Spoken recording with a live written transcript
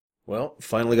Well,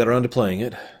 finally got around to playing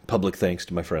it. Public thanks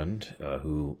to my friend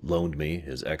who loaned me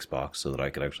his Xbox so that I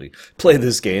could actually play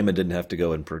this game and didn't have to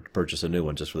go and purchase a new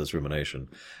one just for this rumination.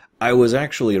 I was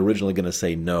actually originally going to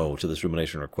say no to this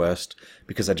rumination request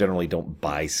because I generally don't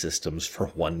buy systems for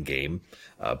one game.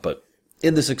 But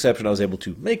in this exception, I was able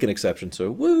to make an exception, so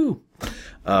woo!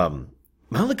 My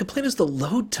only complaint is the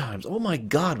load times. Oh my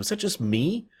god, was that just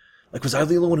me? Like, was I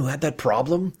the only one who had that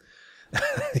problem?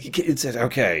 It says,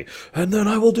 okay, and then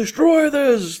I will destroy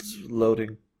this.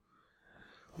 Loading.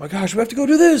 Oh my gosh, we have to go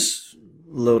do this.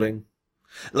 Loading.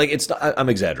 Like, it's not, I'm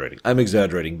exaggerating. I'm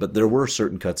exaggerating, but there were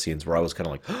certain cutscenes where I was kind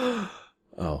of like,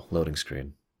 oh, loading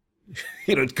screen.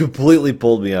 It completely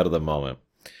pulled me out of the moment.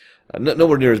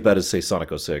 Nowhere near as bad as, say,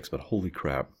 Sonic 06, but holy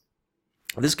crap.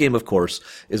 This game, of course,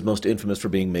 is most infamous for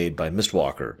being made by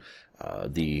Mistwalker,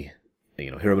 the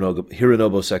Hironobu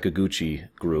Sakaguchi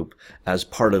group, as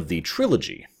part of the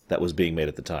trilogy that was being made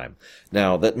at the time.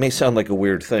 Now, that may sound like a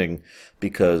weird thing,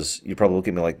 because you probably look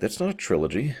at me like, that's not a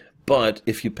trilogy. But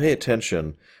if you pay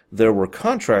attention, there were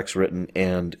contracts written,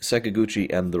 and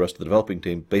Sakaguchi and the rest of the developing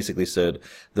team basically said,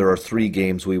 there are 3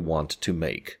 games we want to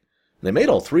make. And they made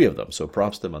all 3 of them, so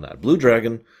props to them on that. Blue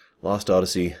Dragon, Lost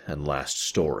Odyssey, and Last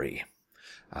Story.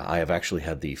 I have actually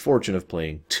had the fortune of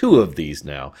playing 2 of these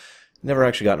now. Never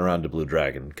actually gotten around to Blue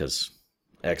Dragon, because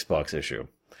Xbox issue.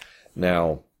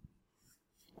 Now,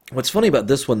 what's funny about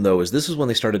this one, though, is this is when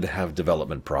they started to have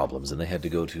development problems, and they had to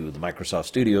go to the Microsoft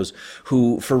Studios,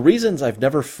 who, for reasons I've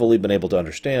never fully been able to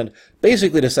understand,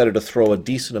 basically decided to throw a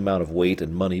decent amount of weight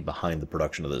and money behind the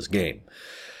production of this game.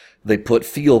 They put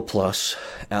Feel Plus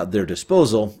at their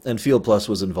disposal, and Feel Plus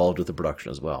was involved with the production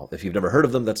as well. If you've never heard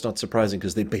of them, that's not surprising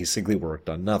because they basically worked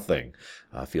on nothing.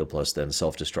 Feel Plus then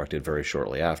self-destructed very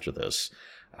shortly after this,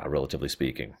 relatively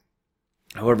speaking.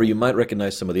 However, you might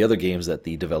recognize some of the other games that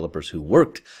the developers who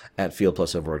worked at Feel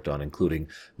Plus have worked on, including,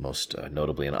 most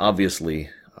notably and obviously,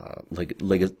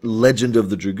 Legend of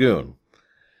the Dragoon.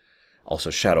 Also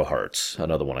Shadow Hearts,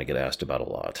 another one I get asked about a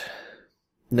lot.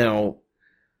 Now,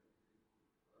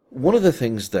 one of the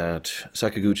things that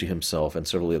Sakaguchi himself and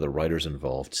several other writers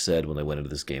involved said when they went into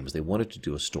this game is they wanted to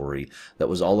do a story that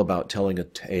was all about telling a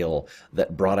tale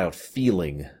that brought out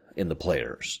feeling in the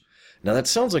players. Now, that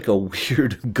sounds like a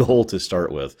weird goal to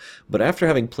start with, but after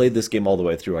having played this game all the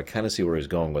way through, I kind of see where he's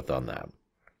going with on that.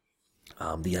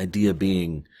 The idea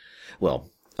being, well,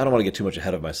 I don't want to get too much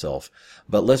ahead of myself,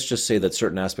 but let's just say that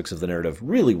certain aspects of the narrative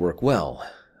really work well,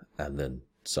 and then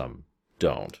some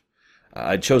don't.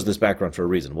 I chose this background for a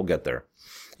reason. We'll get there.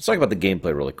 Let's talk about the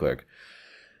gameplay really quick.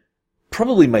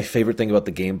 Probably my favorite thing about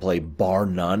the gameplay, bar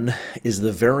none, is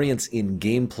the variance in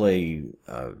gameplay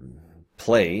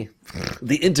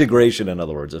the integration, in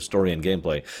other words, of story and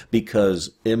gameplay, because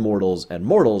Immortals and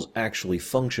Mortals actually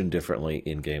function differently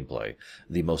in gameplay.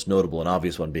 The most notable and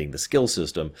obvious one being the skill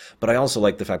system, but I also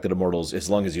like the fact that Immortals, as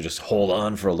long as you just hold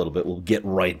on for a little bit, will get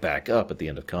right back up at the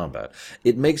end of combat.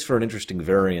 It makes for an interesting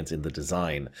variance in the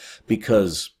design,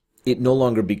 because it no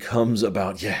longer becomes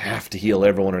about you have to heal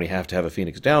everyone and you have to have a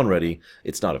Phoenix Down ready.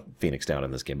 It's not a Phoenix Down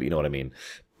in this game, but you know what I mean.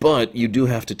 But you do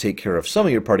have to take care of some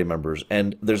of your party members,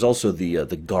 and there's also the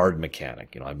guard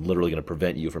mechanic. I'm literally going to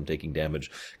prevent you from taking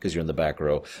damage because you're in the back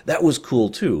row. That was cool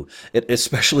too. It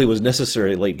especially was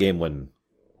necessary late game when,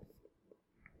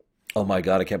 oh my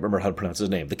god, I can't remember how to pronounce his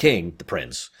name. The king, the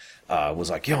prince,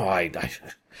 was like,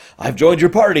 I've joined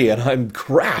your party and I'm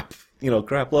crap.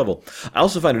 Crap level. I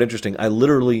also find it interesting. I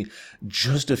literally,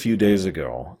 just a few days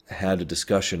ago, had a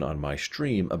discussion on my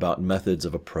stream about methods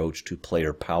of approach to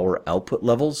player power output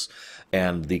levels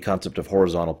and the concept of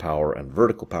horizontal power and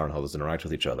vertical power and how those interact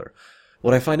with each other.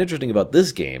 What I find interesting about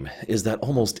this game is that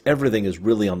almost everything is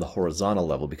really on the horizontal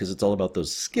level because it's all about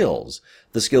those skills.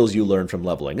 The skills you learn from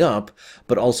leveling up,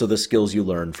 but also the skills you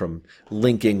learn from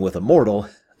linking with a mortal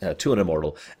to an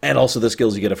immortal, and also the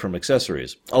skills you get from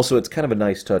accessories. Also, it's kind of a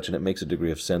nice touch, and it makes a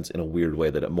degree of sense in a weird way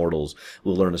that immortals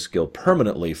will learn a skill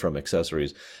permanently from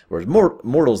accessories, whereas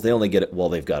mortals, they only get it while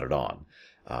they've got it on.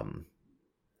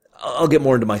 I'll get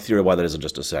more into my theory why that is in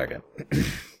just a second.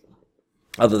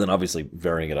 Other than obviously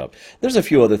varying it up. There's a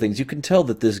few other things. You can tell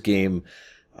that this game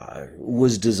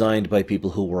was designed by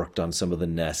people who worked on some of the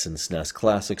NES and SNES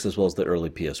classics, as well as the early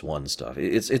PS1 stuff.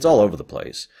 It's all over the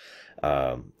place.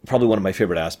 Probably one of my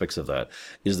favorite aspects of that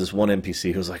is this one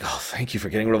NPC who's like, oh, thank you for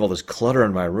getting rid of all this clutter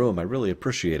in my room. I really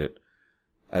appreciate it.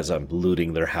 As I'm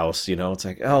looting their house, it's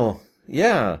like, oh,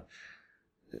 yeah,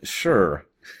 sure.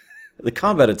 The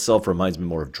combat itself reminds me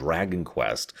more of Dragon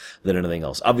Quest than anything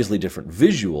else. Obviously different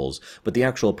visuals, but the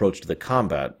actual approach to the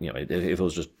combat, if it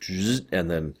was just, and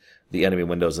then the enemy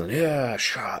windows, and yeah,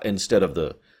 instead of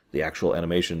the the actual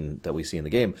animation that we see in the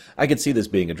game, I could see this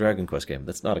being a Dragon Quest game.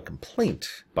 That's not a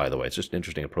complaint, by the way. It's just an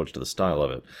interesting approach to the style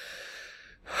of it.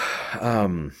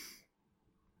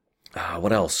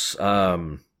 What else?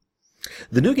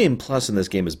 The New Game Plus in this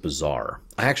game is bizarre.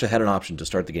 I actually had an option to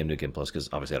start the game New Game Plus because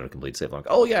obviously I had a complete save. I'm like,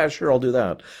 oh yeah, sure, I'll do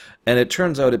that. And it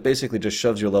turns out it basically just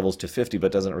shoves your levels to 50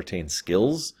 but doesn't retain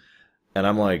skills. And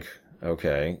I'm like,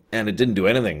 okay. And it didn't do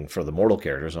anything for the mortal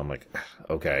characters. I'm like,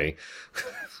 okay.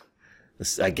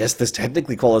 I guess this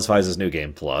technically qualifies as New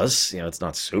Game Plus. It's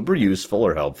not super useful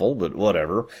or helpful, but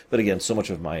whatever. But again, so much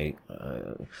of my...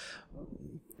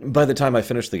 by the time I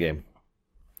finished the game,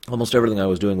 almost everything I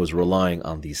was doing was relying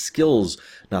on the skills,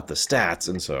 not the stats,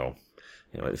 and so,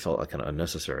 it felt like kind of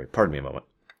unnecessary. Pardon me a moment.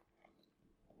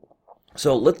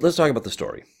 So let's talk about the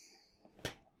story.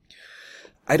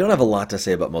 I don't have a lot to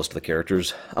say about most of the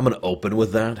characters. I'm going to open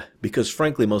with that, because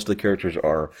frankly, most of the characters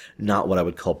are not what I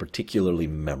would call particularly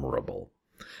memorable.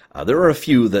 There are a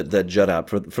few that jut out.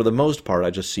 For the most part, I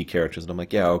just see characters and I'm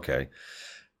like, yeah, okay.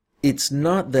 It's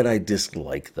not that I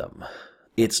dislike them.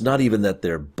 It's not even that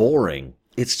they're boring.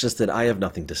 It's just that I have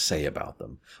nothing to say about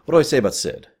them. What do I say about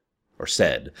Sid? Or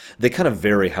Ced? They kind of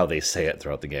vary how they say it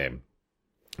throughout the game.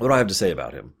 What do I have to say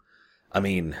about him? I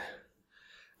mean,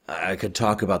 I could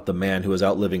talk about the man who is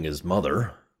outliving his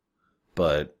mother,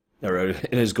 but... and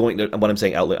is going to... What I'm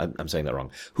saying, I'm saying that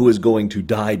wrong. Who is going to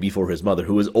die before his mother,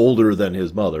 who is older than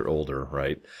his mother. Older,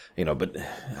 right? But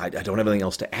I don't have anything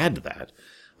else to add to that.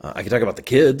 I could talk about the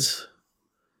kids.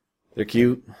 They're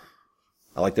cute.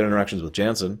 I like their interactions with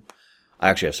Jansen. I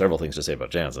actually have several things to say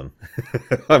about Jansen.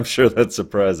 I'm sure that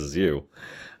surprises you.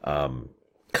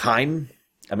 Kine,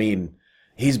 I mean,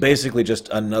 he's basically just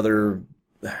another...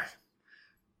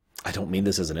 I don't mean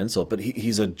this as an insult, but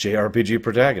he's a JRPG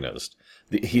protagonist.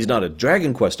 He's not a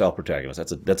Dragon Quest style protagonist.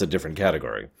 That's a different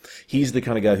category. He's the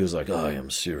kind of guy who's like, I am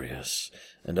serious,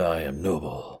 and I am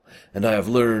noble, and I have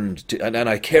learned to, and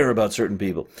I care about certain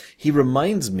people. He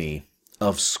reminds me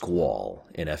of Squall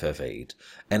in FF8.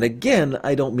 And again,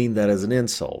 I don't mean that as an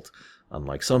insult.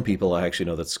 Unlike some people, I actually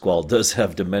know that Squall does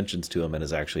have dimensions to him and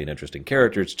is actually an interesting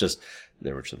character. It's just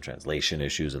there were some translation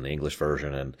issues in the English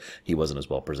version, and he wasn't as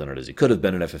well presented as he could have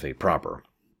been in FF8 proper.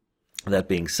 That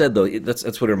being said, though,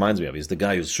 that's what it reminds me of. He's the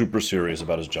guy who's super serious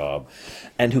about his job,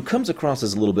 and who comes across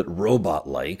as a little bit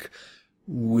robot-like,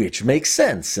 which makes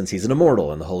sense, since he's an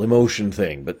immortal and the whole emotion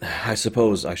thing, but I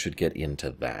suppose I should get into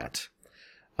that.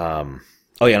 Oh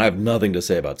yeah, and I have nothing to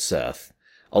say about Seth.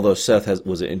 Although Seth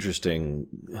was an interesting...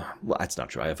 Well, that's not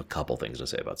true. I have a couple things to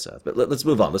say about Seth. But let's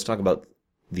move on. Let's talk about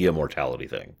the immortality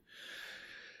thing.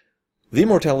 The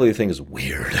immortality thing is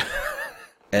weird.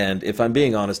 And if I'm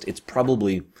being honest, it's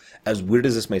probably, as weird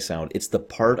as this may sound, it's the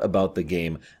part about the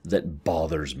game that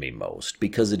bothers me most,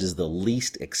 because it is the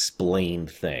least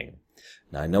explained thing.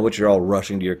 Now, I know what you're all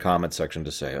rushing to your comment section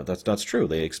to say, that's true.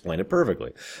 They explain it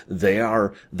perfectly.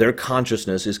 Their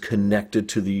consciousness is connected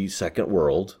to the second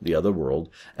world, the other world,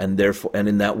 and therefore, and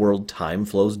in that world, time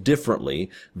flows differently.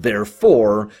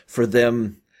 Therefore, for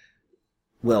them,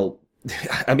 well,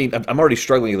 I mean, I'm already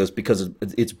struggling with this because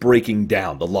it's breaking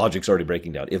down. The logic's already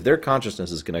breaking down. If their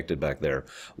consciousness is connected back there,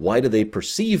 why do they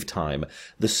perceive time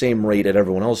the same rate that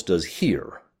everyone else does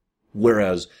here?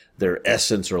 Whereas their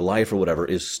essence or life or whatever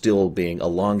is still being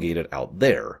elongated out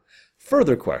there.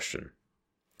 Further question.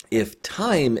 If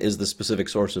time is the specific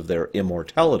source of their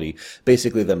immortality,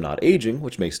 basically them not aging,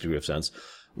 which makes a degree of sense,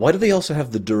 why do they also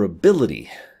have the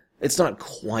durability? It's not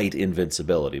quite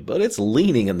invincibility, but it's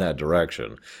leaning in that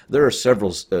direction. There are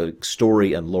several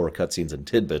story and lore cutscenes and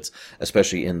tidbits,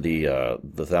 especially in the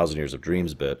 1,000 Years of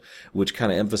Dreams bit, which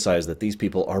kind of emphasize that these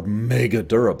people are mega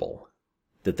durable.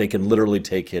 That they can literally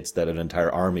take hits that an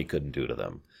entire army couldn't do to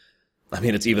them. I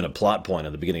mean, it's even a plot point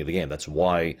at the beginning of the game. That's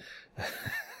why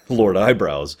Lord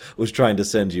Eyebrows was trying to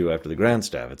send you after the Grand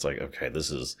Staff. It's like, okay,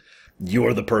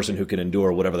 you're the person who can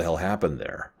endure whatever the hell happened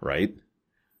there, right?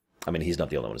 I mean, he's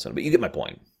not the only one to send it, but you get my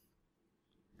point.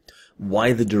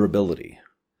 Why the durability?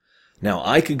 Now,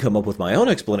 I could come up with my own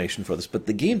explanation for this, but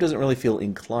the game doesn't really feel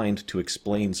inclined to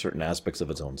explain certain aspects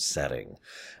of its own setting.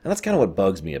 And that's kind of what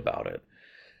bugs me about it.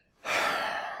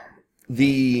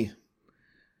 The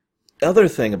other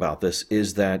thing about this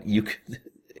is that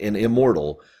an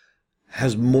immortal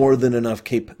has more than enough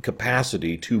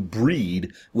capacity to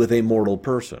breed with a mortal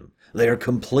person. They are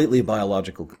completely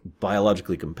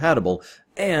biologically compatible,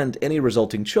 and any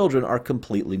resulting children are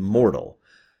completely mortal.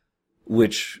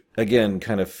 Which, again,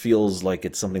 kind of feels like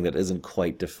it's something that isn't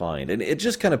quite defined. And it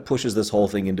just kind of pushes this whole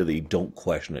thing into the don't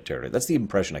question it territory. That's the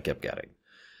impression I kept getting.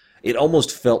 It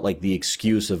almost felt like the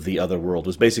excuse of the other world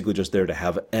was basically just there to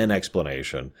have an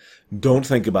explanation. Don't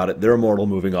think about it. They're immortal,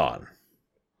 moving on.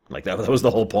 Like, that was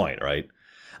the whole point, right?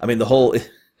 I mean, the whole...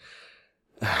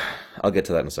 I'll get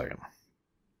to that in a second.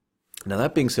 Now,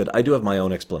 that being said, I do have my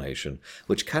own explanation,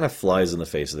 which kind of flies in the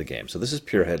face of the game. So this is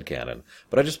pure headcanon,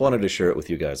 but I just wanted to share it with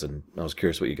you guys, and I was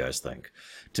curious what you guys think.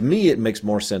 To me, it makes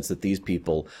more sense that these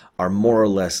people are more or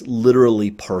less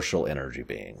literally partial energy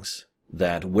beings.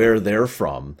 That where they're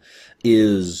from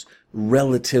is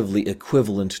relatively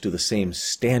equivalent to the same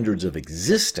standards of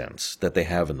existence that they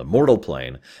have in the mortal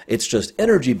plane. It's just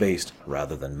energy-based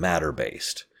rather than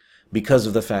matter-based. Because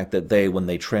of the fact that when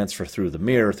they transfer through the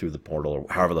mirror, through the portal, or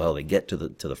however the hell they get to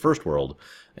the first world,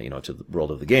 to the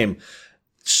world of the game,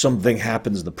 something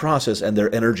happens in the process and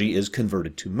their energy is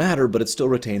converted to matter, but it still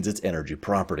retains its energy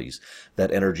properties.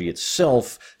 That energy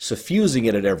itself, suffusing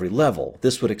it at every level.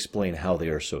 This would explain how they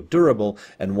are so durable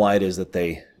and why it is that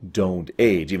they don't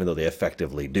age, even though they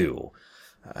effectively do.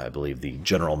 I believe the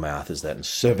general math is that in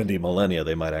 70 millennia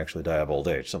they might actually die of old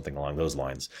age, something along those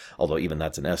lines, although even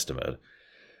that's an estimate.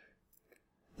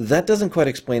 That doesn't quite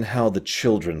explain how the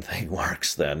children thing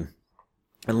works, then,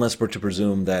 unless we're to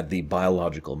presume that the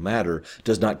biological matter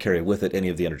does not carry with it any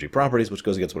of the energy properties, which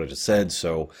goes against what I just said,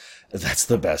 so that's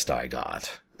the best I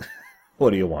got.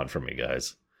 What do you want from me,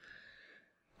 guys?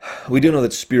 We do know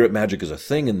that spirit magic is a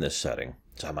thing in this setting,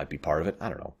 so that might be part of it. I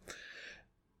don't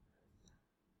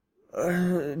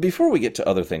know. Before we get to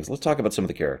other things, let's talk about some of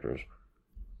the characters.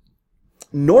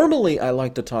 Normally, I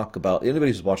like to talk about,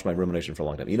 anybody who's watched my Rumination for a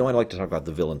long time, I like to talk about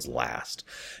the villains last.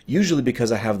 Usually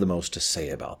because I have the most to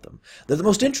say about them. They're the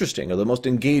most interesting, or the most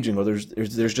engaging, or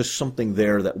there's just something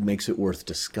there that makes it worth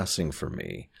discussing for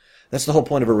me. That's the whole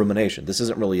point of a rumination. This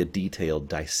isn't really a detailed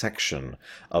dissection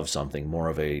of something, more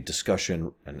of a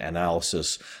discussion and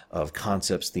analysis of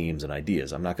concepts, themes, and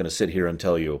ideas. I'm not going to sit here and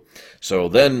tell you, so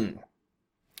then...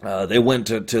 they went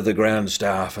to the Grand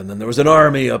Staff, and then there was an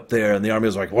army up there, and the army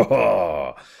was like,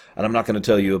 whoa! And I'm not going to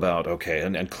tell you about, okay,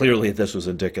 and clearly this was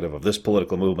indicative of this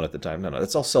political movement at the time. No,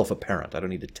 that's all self-apparent. I don't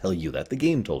need to tell you that. The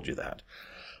game told you that.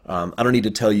 I don't need to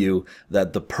tell you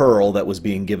that the pearl that was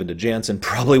being given to Jansen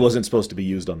probably wasn't supposed to be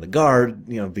used on the guard,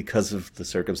 because of the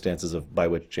circumstances by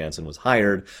which Jansen was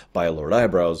hired by Lord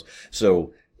Eyebrows.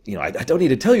 So, I don't need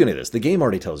to tell you any of this. The game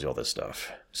already tells you all this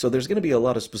stuff. So there's going to be a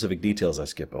lot of specific details I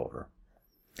skip over.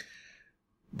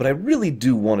 But I really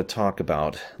do want to talk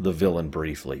about the villain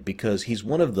briefly, because he's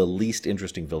one of the least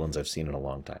interesting villains I've seen in a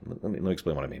long time. Let me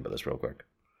explain what I mean by this real quick.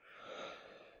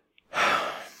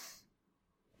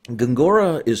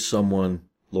 Gongora is someone,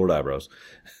 Lord Eyebrows,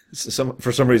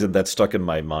 for some reason that stuck in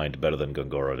my mind better than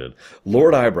Gongora did.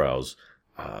 Lord Eyebrows,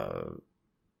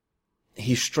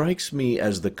 he strikes me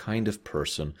as the kind of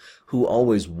person who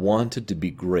always wanted to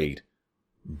be great,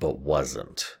 but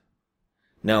wasn't.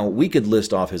 Now, we could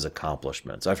list off his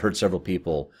accomplishments. I've heard several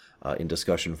people in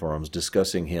discussion forums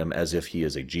discussing him as if he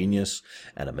is a genius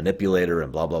and a manipulator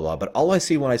and blah, blah, blah. But all I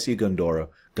see when I see Gongora,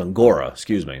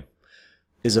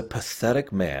 is a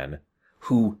pathetic man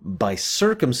who, by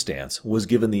circumstance, was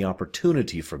given the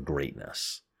opportunity for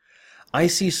greatness. I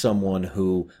see someone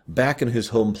who, back in his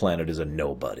home planet, is a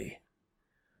nobody.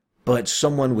 But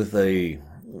someone with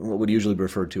what would usually be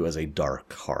referred to as a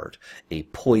dark heart, a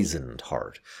poisoned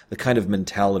heart, the kind of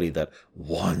mentality that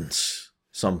wants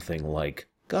something like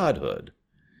godhood.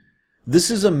 This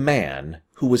is a man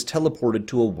who was teleported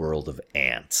to a world of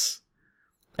ants.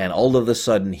 And all of a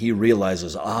sudden he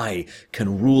realizes, I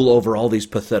can rule over all these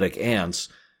pathetic ants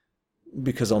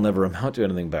because I'll never amount to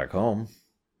anything back home.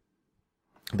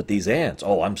 But these ants,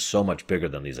 I'm so much bigger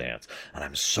than these ants, and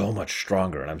I'm so much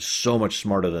stronger, and I'm so much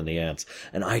smarter than the ants,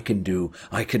 and I can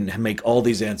make all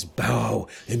these ants bow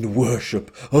in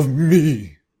worship of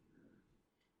me.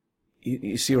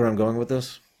 You see where I'm going with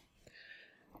this?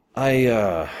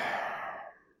 I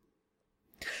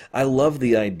love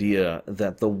the idea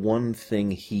that the one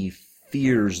thing he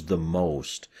fears the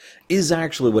most is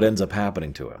actually what ends up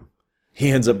happening to him. He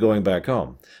ends up going back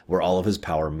home, where all of his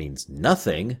power means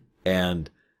nothing, and...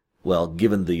 well,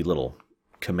 given the little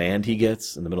command he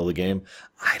gets in the middle of the game,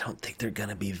 I don't think they're going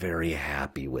to be very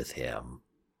happy with him.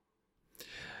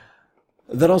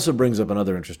 That also brings up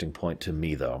another interesting point to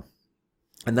me, though.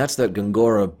 And that's that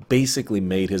Gongora basically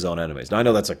made his own enemies. Now, I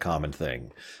know that's a common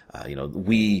thing.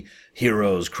 We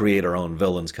heroes create our own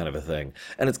villains kind of a thing.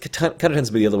 And it kind of tends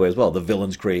to be the other way as well. The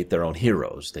villains create their own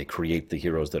heroes. They create the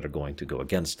heroes that are going to go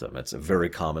against them. It's a very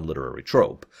common literary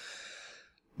trope.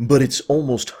 But it's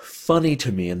almost funny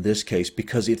to me in this case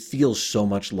because it feels so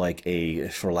much like a,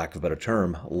 for lack of a better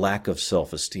term, lack of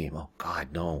self-esteem. Oh, God,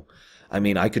 no. I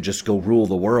mean, I could just go rule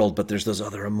the world, but there's those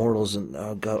other immortals, and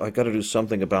oh God, I got to do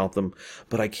something about them,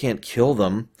 but I can't kill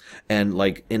them. And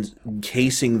like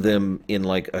encasing them in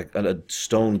like a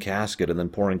stone casket and then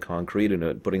pouring concrete into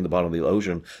it, putting the bottom of the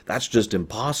ocean, that's just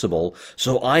impossible.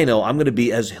 So I know I'm going to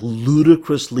be as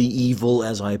ludicrously evil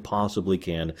as I possibly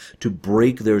can to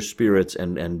break their spirits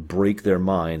and break their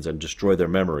minds and destroy their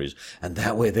memories. And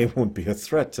that way they won't be a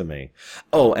threat to me.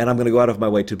 Oh, and I'm going to go out of my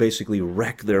way to basically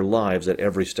wreck their lives at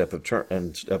every step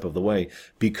of the way,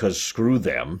 because screw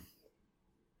them.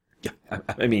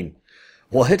 I mean,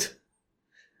 what?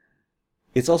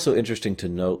 It's also interesting to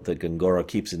note that Gongora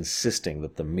keeps insisting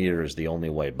that the mirror is the only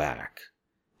way back.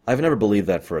 I've never believed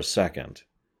that for a second.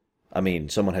 I mean,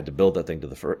 someone had to build that thing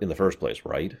in the first place,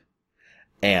 right?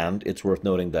 And it's worth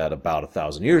noting that about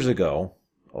 1,000 years ago,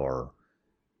 or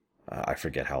I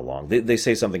forget how long. They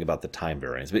say something about the time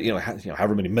variance, but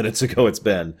however many minutes ago it's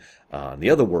been in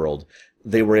the other world,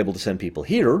 they were able to send people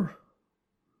here.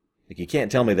 Like, you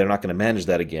can't tell me they're not going to manage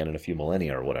that again in a few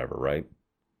millennia or whatever, right?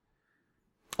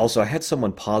 Also, I had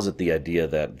someone posit the idea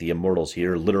that the immortals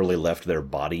here literally left their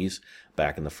bodies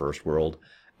back in the first world,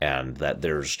 and that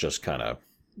there's just kind of,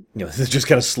 they're just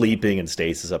kind of sleeping in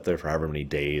stasis up there for however many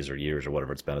days or years or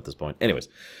whatever it's been at this point. Anyways,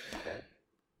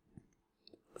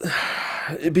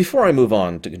 before I move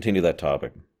on to continue that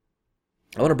topic,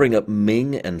 I want to bring up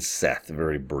Ming and Seth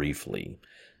very briefly.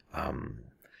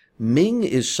 Ming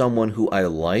is someone who I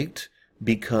liked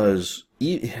because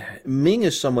Ming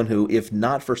is someone who, if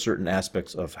not for certain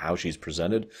aspects of how she's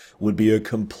presented, would be a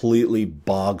completely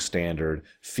bog standard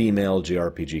female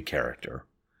JRPG character.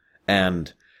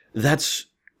 And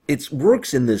it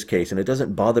works in this case, and it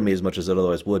doesn't bother me as much as it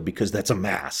otherwise would, because that's a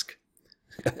mask.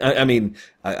 I mean,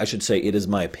 I should say it is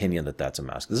my opinion that that's a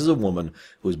mask. This is a woman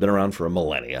who's been around for a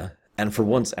millennia, and for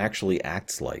once actually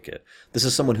acts like it. This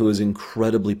is someone who is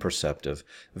incredibly perceptive,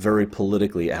 very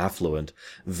politically affluent,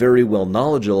 very well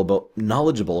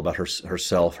knowledgeable about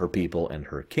herself, her people, and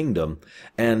her kingdom,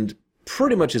 and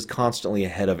pretty much is constantly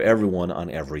ahead of everyone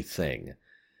on everything.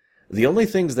 The only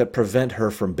things that prevent her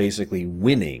from basically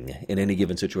winning in any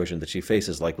given situation that she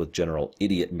faces, like with General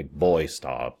Idiot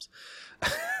McBoystobbs,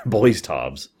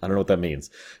 Boystobbs, I don't know what that means,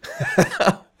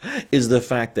 is the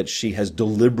fact that she has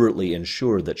deliberately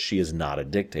ensured that she is not a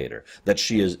dictator, that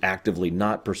she is actively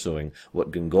not pursuing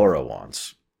what Gongora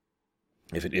wants.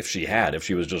 If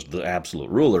she was just the absolute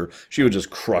ruler, she would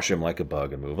just crush him like a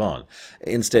bug and move on.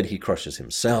 Instead, he crushes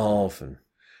himself, and,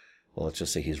 well, let's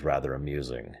just say he's rather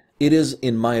amusing. It is,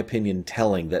 in my opinion,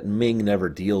 telling that Ming never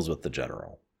deals with the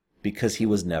general, because he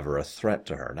was never a threat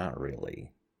to her, not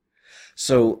really.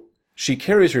 So she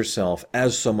carries herself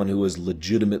as someone who is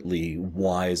legitimately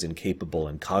wise and capable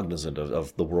and cognizant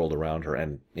of the world around her,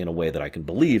 and in a way that I can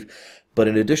believe. But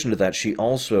in addition to that, she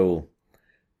also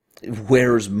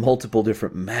wears multiple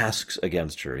different masks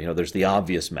against her. There's the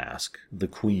obvious mask, the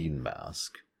queen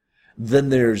mask. Then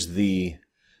there's the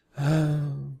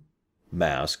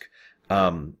mask.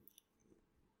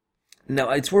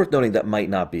 Now, it's worth noting that might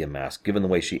not be a mask. Given the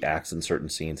way she acts in certain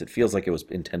scenes, it feels like it was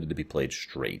intended to be played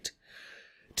straight.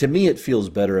 To me, it feels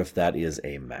better if that is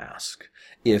a mask.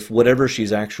 If whatever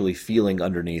she's actually feeling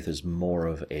underneath is more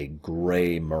of a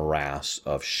gray morass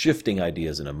of shifting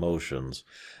ideas and emotions,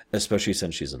 especially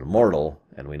since she's an immortal,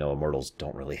 and we know immortals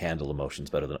don't really handle emotions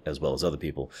as well as other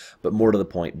people, but more to the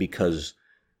point, because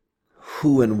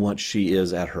who and what she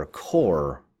is at her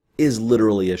core is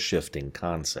literally a shifting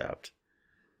concept.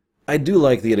 I do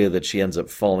like the idea that she ends up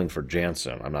falling for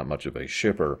Jansen. I'm not much of a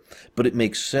shipper, but it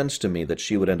makes sense to me that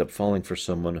she would end up falling for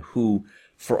someone who,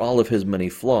 for all of his many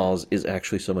flaws, is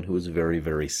actually someone who is very,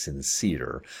 very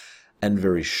sincere and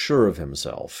very sure of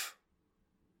himself.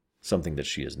 Something that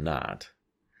she is not.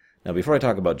 Now, before I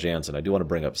talk about Jansen, I do want to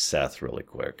bring up Seth really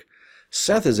quick.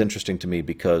 Seth is interesting to me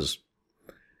because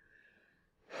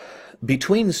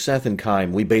between Seth and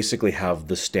Kaim, we basically have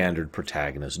the standard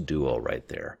protagonist duo right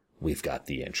there. We've got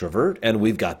the introvert, and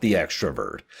we've got the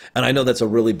extrovert. And I know that's a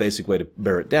really basic way to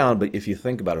bear it down, but if you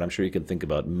think about it, I'm sure you can think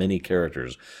about many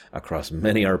characters across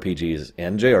many RPGs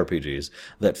and JRPGs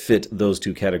that fit those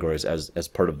two categories as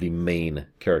part of the main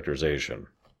characterization.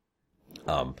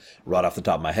 Right off the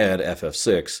top of my head,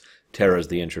 FF6, Terra's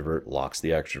the introvert, Locke's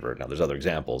the extrovert. Now, there's other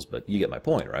examples, but you get my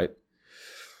point, right?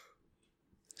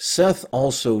 Seth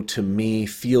also, to me,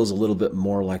 feels a little bit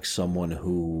more like someone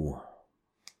who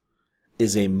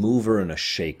is a mover and a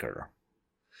shaker.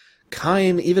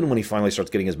 Chaim, even when he finally starts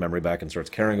getting his memory back and starts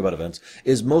caring about events,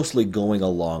 is mostly going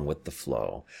along with the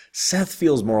flow. Seth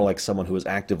feels more like someone who is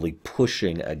actively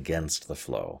pushing against the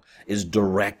flow, is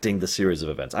directing the series of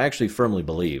events. I actually firmly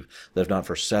believe that if not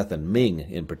for Seth and Ming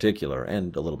in particular,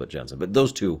 and a little bit Jensen, but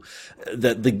those two,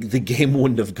 that the game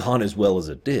wouldn't have gone as well as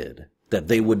it did. That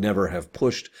they would never have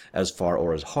pushed as far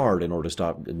or as hard in order to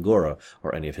stop Ngora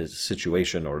or any of his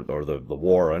situation or the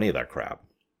war or any of that crap.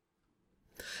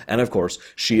 And of course,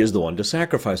 she is the one to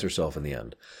sacrifice herself in the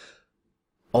end.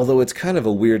 Although it's kind of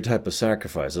a weird type of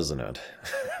sacrifice, isn't it?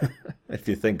 If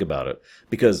you think about it.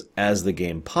 Because as the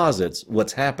game posits,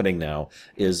 what's happening now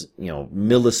is,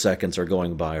 milliseconds are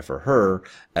going by for her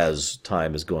as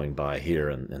time is going by here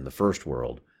in the first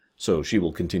world. So she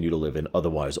will continue to live an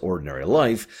otherwise ordinary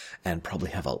life and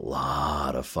probably have a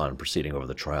lot of fun proceeding over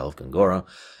the trial of Gongora.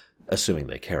 Assuming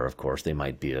they care, of course. They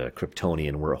might be a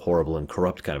Kryptonian, we're horrible and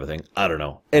corrupt kind of a thing. I don't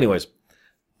know. Anyways,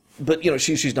 but,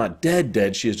 she's not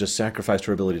dead. She has just sacrificed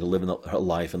her ability to live her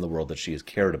life in the world that she has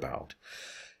cared about.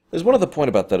 There's one other point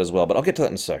about that as well, but I'll get to that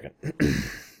in a second.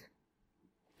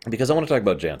 Because I want to talk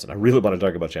about Jansen. I really want to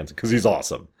talk about Jansen because he's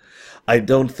awesome. I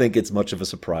don't think it's much of a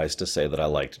surprise to say that I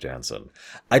liked Jansen.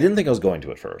 I didn't think I was going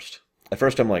to at first. At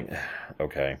first I'm like,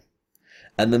 okay.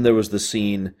 And then there was the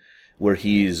scene where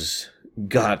he's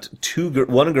got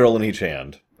one girl in each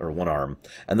hand, or one arm,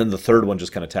 and then the third one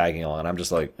just kind of tagging along, and I'm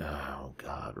just like, oh,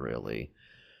 God, really?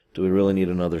 Do we really need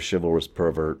another chivalrous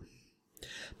pervert?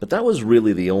 But that was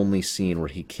really the only scene where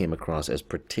he came across as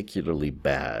particularly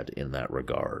bad in that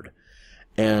regard.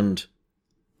 And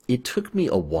it took me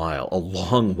a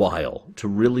long while, to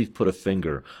really put a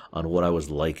finger on what I was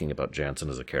liking about Jansen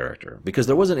as a character. Because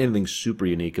there wasn't anything super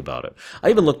unique about it. I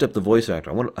even looked up the voice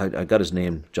actor. I got his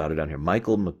name jotted down here.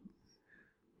 Michael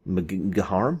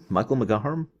Magara.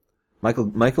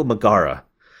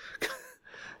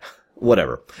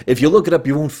 Whatever. If you look it up,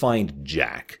 you won't find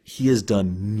Jack. He has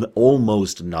done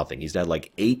almost nothing. He's had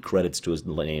like 8 credits to his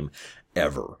name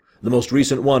ever. The most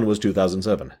recent one was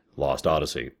 2007, Lost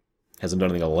Odyssey. Hasn't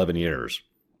done anything in 11 years.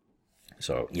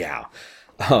 So, yeah.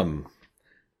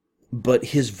 But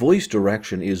his voice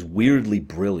direction is weirdly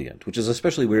brilliant, which is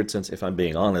especially weird since, if I'm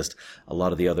being honest, a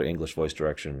lot of the other English voice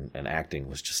direction and acting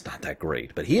was just not that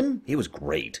great. But he was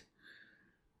great.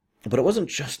 But it wasn't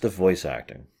just the voice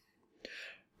acting.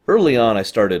 Early on, I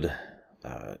started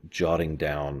jotting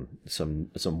down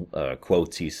some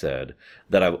quotes he said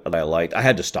that I liked. I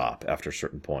had to stop after a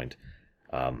certain point.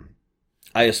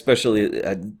 I especially,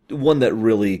 one that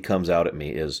really comes out at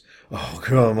me is, "Oh,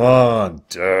 come on,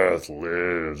 death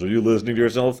lives. Are you listening to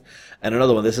yourself?" And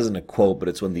another one, this isn't a quote, but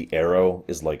it's when the arrow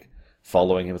is like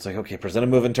following him. It's like, okay, present a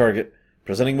moving target.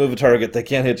 Presenting move a target. They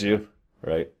can't hit you.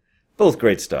 Right? Both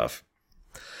great stuff.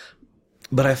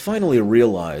 But I finally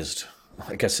realized,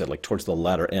 like I said, like towards the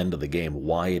latter end of the game,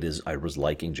 why it is I was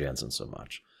liking Jansen so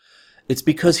much. It's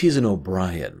because he's an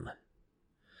O'Brien.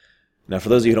 Now, for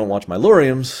those of you who don't watch my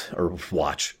Loriums, or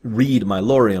read my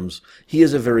Loriums, he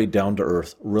is a very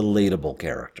down-to-earth, relatable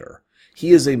character.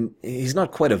 He's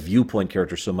not quite a viewpoint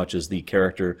character so much as the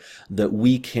character that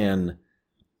we can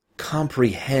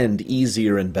comprehend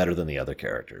easier and better than the other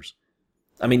characters.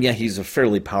 I mean, yeah, he's a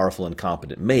fairly powerful and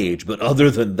competent mage, but other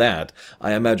than that,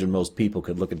 I imagine most people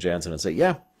could look at Jansen and say,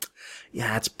 yeah,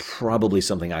 it's probably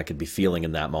something I could be feeling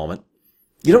in that moment.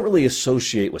 You don't really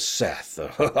associate with Seth.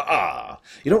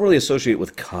 You don't really associate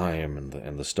with Chaim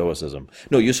and the stoicism.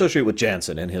 No, you associate with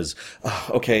Jansen and his,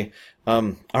 all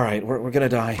right, we're going to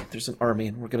die. There's an army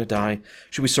and we're going to die.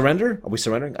 Should we surrender? Are we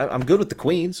surrendering? I'm good with the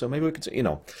queen, so maybe we can say,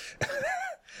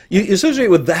 you associate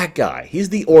with that guy. He's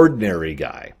the ordinary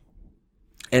guy.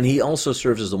 And he also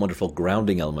serves as a wonderful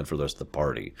grounding element for the rest of the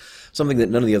party, something that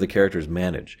none of the other characters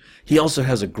manage. He also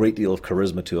has a great deal of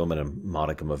charisma to him and a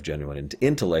modicum of genuine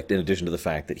intellect, in addition to the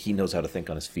fact that he knows how to think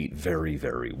on his feet very,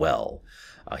 very well.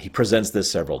 He presents this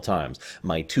several times.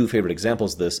 My 2 favorite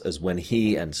examples of this is when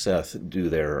he and Seth do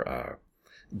their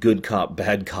good cop,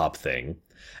 bad cop thing,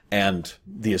 and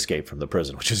the escape from the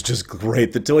prison, which is just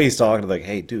great. The way he's talking, like,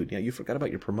 hey, dude, yeah, you forgot about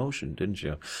your promotion, didn't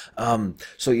you?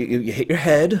 So you hit your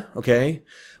head, okay?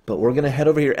 But we're going to head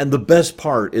over here. And the best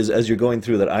part is, as you're going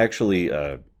through that, I actually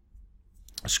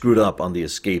screwed up on the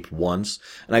escape once,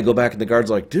 and I go back, and the guard's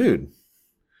like, dude,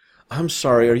 I'm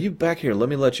sorry, are you back here? Let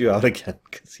me let you out again,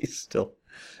 because he's still...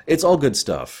 It's all good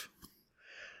stuff.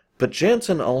 But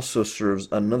Jansen also serves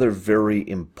another very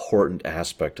important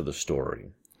aspect of the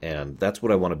story. And that's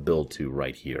what I want to build to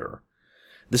right here.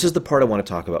 This is the part I want to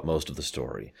talk about most of the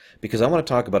story, because I want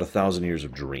to talk about 1,000 Years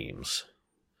of Dreams.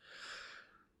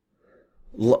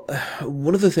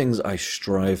 One of the things I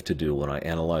strive to do when I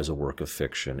analyze a work of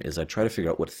fiction is I try to figure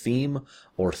out what theme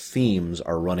or themes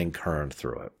are running current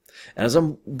through it. And as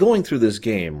I'm going through this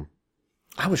game,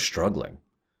 I was struggling.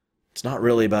 It's not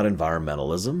really about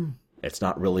environmentalism. It's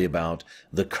not really about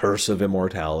the curse of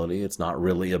immortality. It's not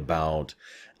really about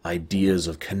ideas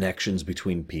of connections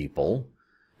between people.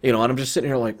 And I'm just sitting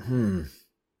here like, And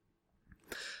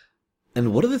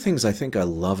one of the things I think I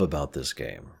love about this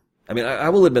game, I mean, I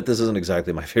will admit this isn't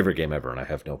exactly my favorite game ever, and I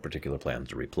have no particular plans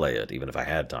to replay it, even if I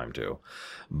had time to.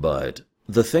 But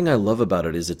the thing I love about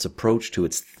it is its approach to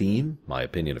its theme, my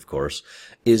opinion, of course,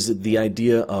 is the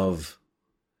idea of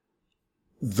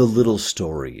the little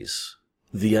stories,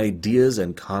 the ideas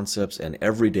and concepts and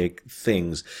everyday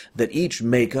things that each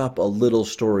make up a little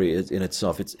story in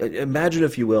itself. Imagine,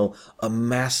 if you will, a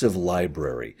massive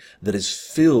library that is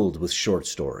filled with short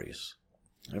stories.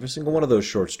 Every single one of those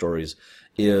short stories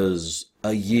is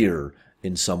a year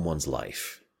in someone's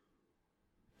life,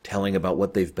 telling about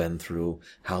what they've been through,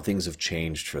 how things have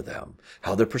changed for them,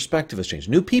 how their perspective has changed,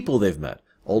 new people they've met,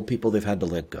 old people they've had to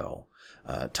let go,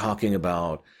 talking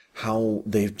about how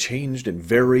they've changed and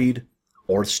varied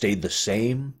or stayed the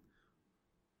same,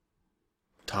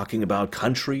 talking about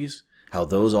countries, how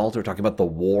those alter, talking about the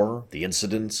war, the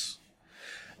incidents.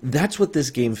 That's what this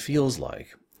game feels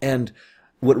like. And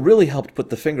what really helped put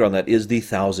the finger on that is the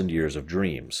 1,000 Years of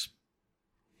Dreams.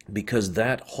 Because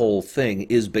that whole thing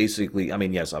is basically, I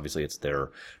mean, yes, obviously it's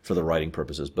there for the writing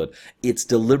purposes, but its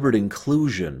deliberate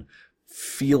inclusion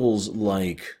feels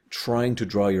like trying to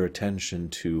draw your attention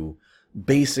to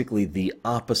basically the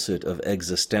opposite of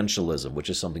existentialism, which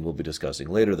is something we'll be discussing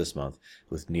later this month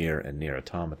with Nier and Nier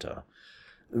Automata.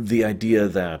 The idea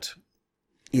that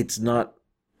it's not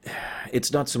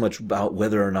so much about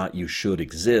whether or not you should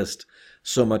exist,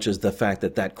 so much as the fact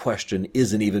that that question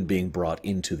isn't even being brought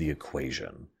into the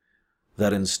equation.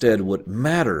 That instead what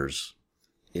matters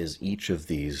is each of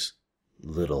these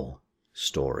little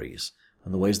stories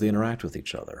and the ways they interact with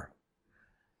each other.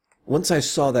 Once I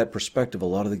saw that perspective, a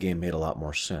lot of the game made a lot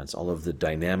more sense. All of the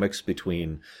dynamics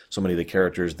between so many of the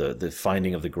characters, the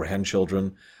finding of the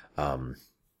grandchildren,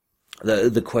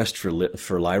 the quest for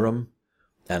Lyram,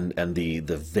 and the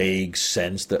vague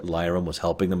sense that Lyram was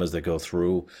helping them as they go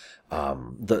through,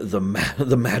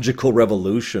 the magical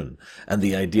revolution, and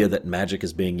the idea that magic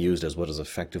is being used as what is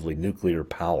effectively nuclear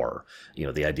power.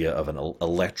 The idea of an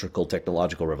electrical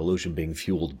technological revolution being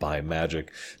fueled by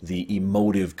magic, the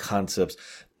emotive concepts.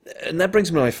 And that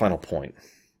brings me to my final point.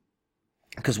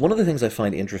 Because one of the things I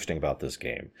find interesting about this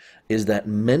game is that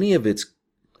many of its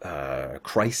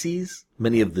crises,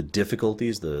 many of the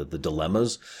difficulties, the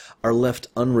dilemmas, are left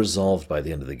unresolved by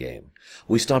the end of the game.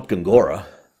 We stopped Gongora,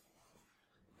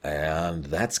 and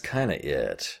that's kind of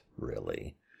it,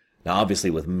 really. Now, obviously,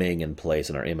 with Ming in place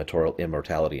and our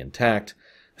immortality intact,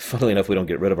 funnily enough, we don't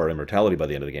get rid of our immortality by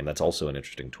the end of the game. That's also an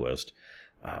interesting twist.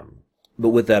 But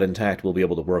with that intact, we'll be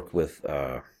able to work with,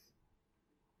 I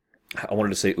wanted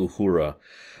to say Uhura,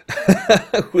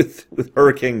 with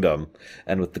her kingdom,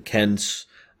 and with the Kents,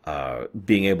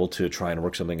 being able to try and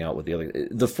work something out with the other.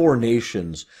 The four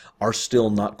nations are still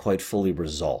not quite fully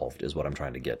resolved, is what I'm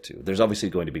trying to get to. There's obviously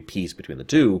going to be peace between the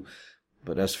two,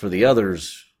 but as for the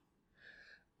others,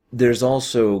 there's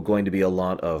also going to be a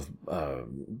lot of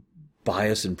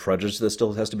bias and prejudice that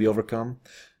still has to be overcome.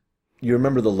 You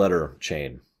remember the letter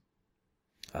chain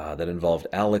that involved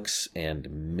Alex and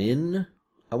Min,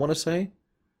 I want to say?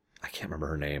 I can't remember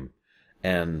her name.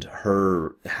 And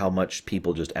how much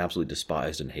people just absolutely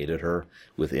despised and hated her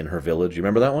within her village. You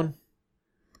remember that one?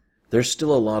 There's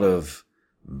still a lot of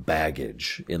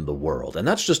baggage in the world, and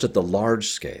that's just at the large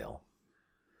scale.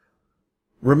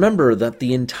 Remember that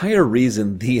the entire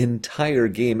reason the entire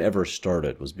game ever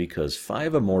started was because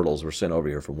 5 immortals were sent over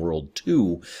here from World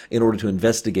 2 in order to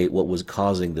investigate what was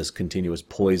causing this continuous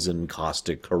poison,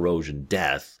 caustic, corrosion,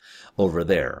 death over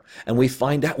there. And we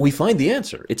find the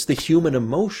answer. It's the human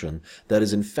emotion that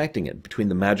is infecting it, between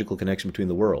the magical connection between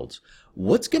the worlds.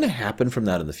 What's going to happen from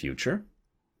that in the future?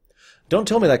 Don't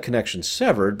tell me that connection's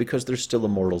severed, because there's still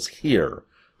immortals here,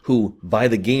 who, by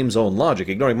the game's own logic,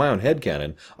 ignoring my own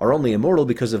headcanon, are only immortal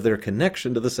because of their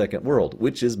connection to the second world,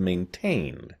 which is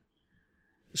maintained.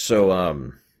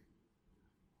 So,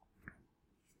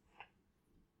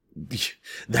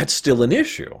 that's still an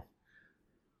issue.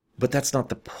 But that's not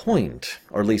the point,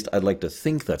 or at least I'd like to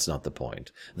think that's not the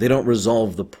point. They don't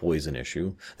resolve the poison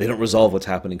issue. They don't resolve what's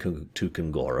happening to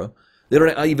Kongora. They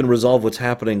don't even resolve what's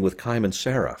happening with Kaim and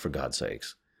Sarah, for God's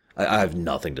sakes. I have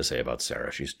nothing to say about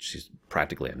Sarah. She's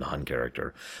practically a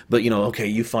non-character. But, okay,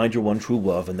 you find your one true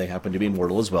love, and they happen to be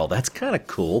immortal as well. That's kind of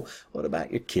cool. What about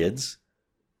your kids?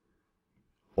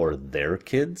 or their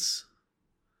kids,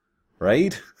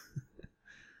 right?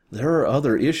 There are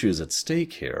other issues at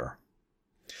stake here.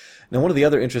 Now, one of the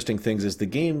other interesting things is the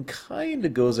game kind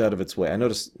of goes out of its way. I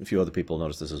noticed a few other people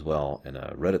noticed this as well in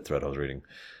a Reddit thread I was reading.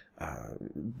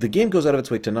 The game goes out of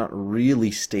its way to not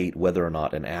really state whether or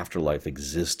not an afterlife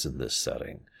exists in this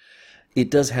setting. It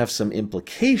does have some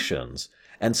implications,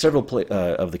 and several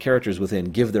of the characters within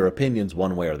give their opinions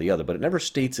one way or the other, but it never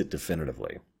states it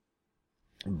definitively.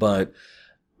 But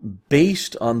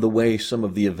based on the way some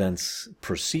of the events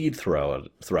proceed throughout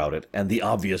it, and the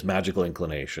obvious magical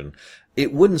inclination,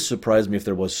 it wouldn't surprise me if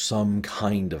there was some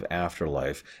kind of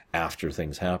afterlife after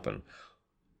things happen.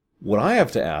 What I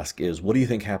have to ask is, what do you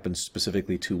think happens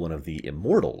specifically to one of the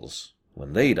immortals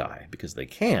when they die? Because they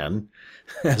can,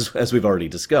 as we've already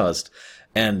discussed.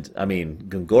 And, I mean,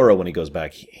 Gungora, when he goes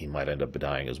back, he might end up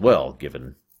dying as well,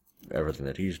 given everything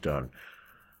that he's done.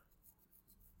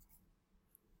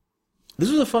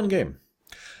 This was a fun game.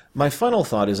 My final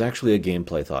thought is actually a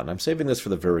gameplay thought, and I'm saving this for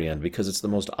the very end because it's the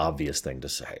most obvious thing to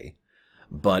say.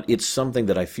 But it's something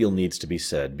that I feel needs to be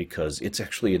said because it's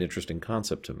actually an interesting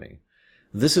concept to me.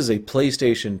 This is a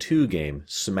PlayStation 2 game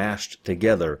smashed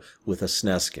together with a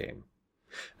SNES game.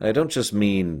 And I don't just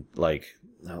mean, like,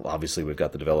 obviously we've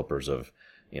got the developers of,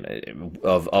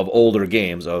 of older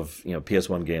games, of,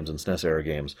 PS1 games and SNES era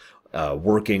games,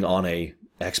 working on a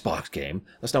Xbox game.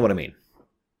 That's not what I mean.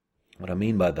 What I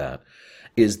mean by that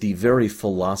is the very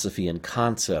philosophy and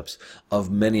concepts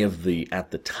of many of the,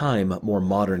 at the time, more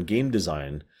modern game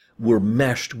design were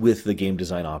meshed with the game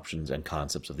design options and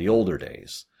concepts of the older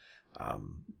days.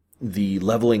 The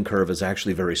leveling curve is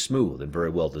actually very smooth and very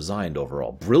well designed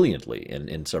overall, brilliantly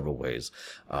in several ways.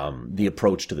 The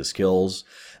approach to the skills,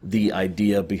 the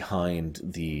idea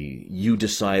behind you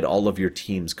decide all of your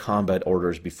team's combat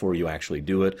orders before you actually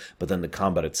do it, but then the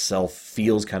combat itself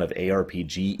feels kind of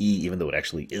ARPG-y, even though it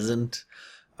actually isn't.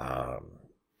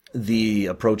 The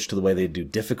approach to the way they do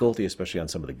difficulty, especially on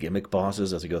some of the gimmick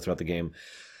bosses as you go throughout the game.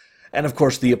 And of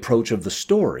course, the approach of the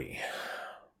story.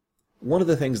 One of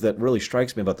the things that really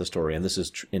strikes me about the story, and this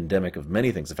is endemic of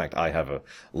many things, in fact, I have a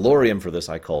lorium for this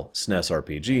I call SNES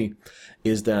RPG,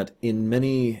 is that in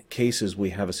many cases we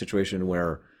have a situation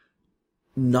where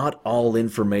not all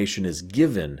information is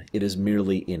given, it is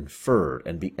merely inferred,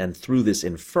 and through this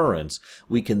inference,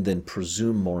 we can then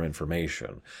presume more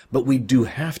information. But we do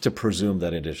have to presume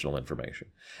that additional information.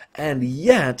 And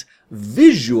yet,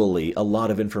 visually, a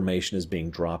lot of information is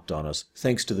being dropped on us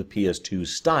thanks to the PS2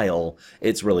 style.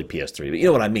 It's really PS3, but you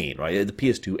know what I mean, right? The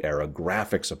PS2 era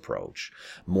graphics approach.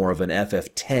 More of an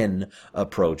FF10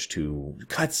 approach to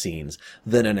cutscenes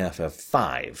than an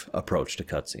FF5 approach to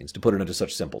cutscenes, to put it into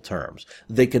such simple terms.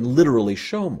 They can literally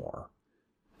show more.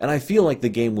 And I feel like the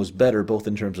game was better both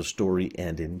in terms of story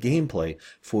and in gameplay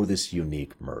for this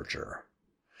unique merger.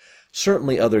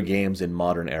 Certainly other games in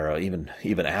modern era, even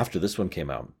after this one came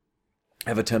out,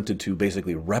 have attempted to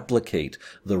basically replicate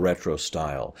the retro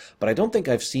style. But I don't think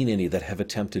I've seen any that have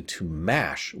attempted to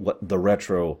mash what the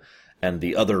retro and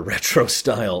the other retro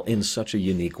style in such a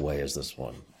unique way as this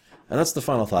one. And that's the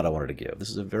final thought I wanted to give. This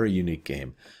is a very unique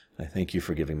game. I thank you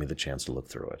for giving me the chance to look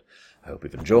through it. I hope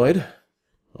you've enjoyed.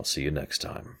 I'll see you next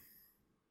time.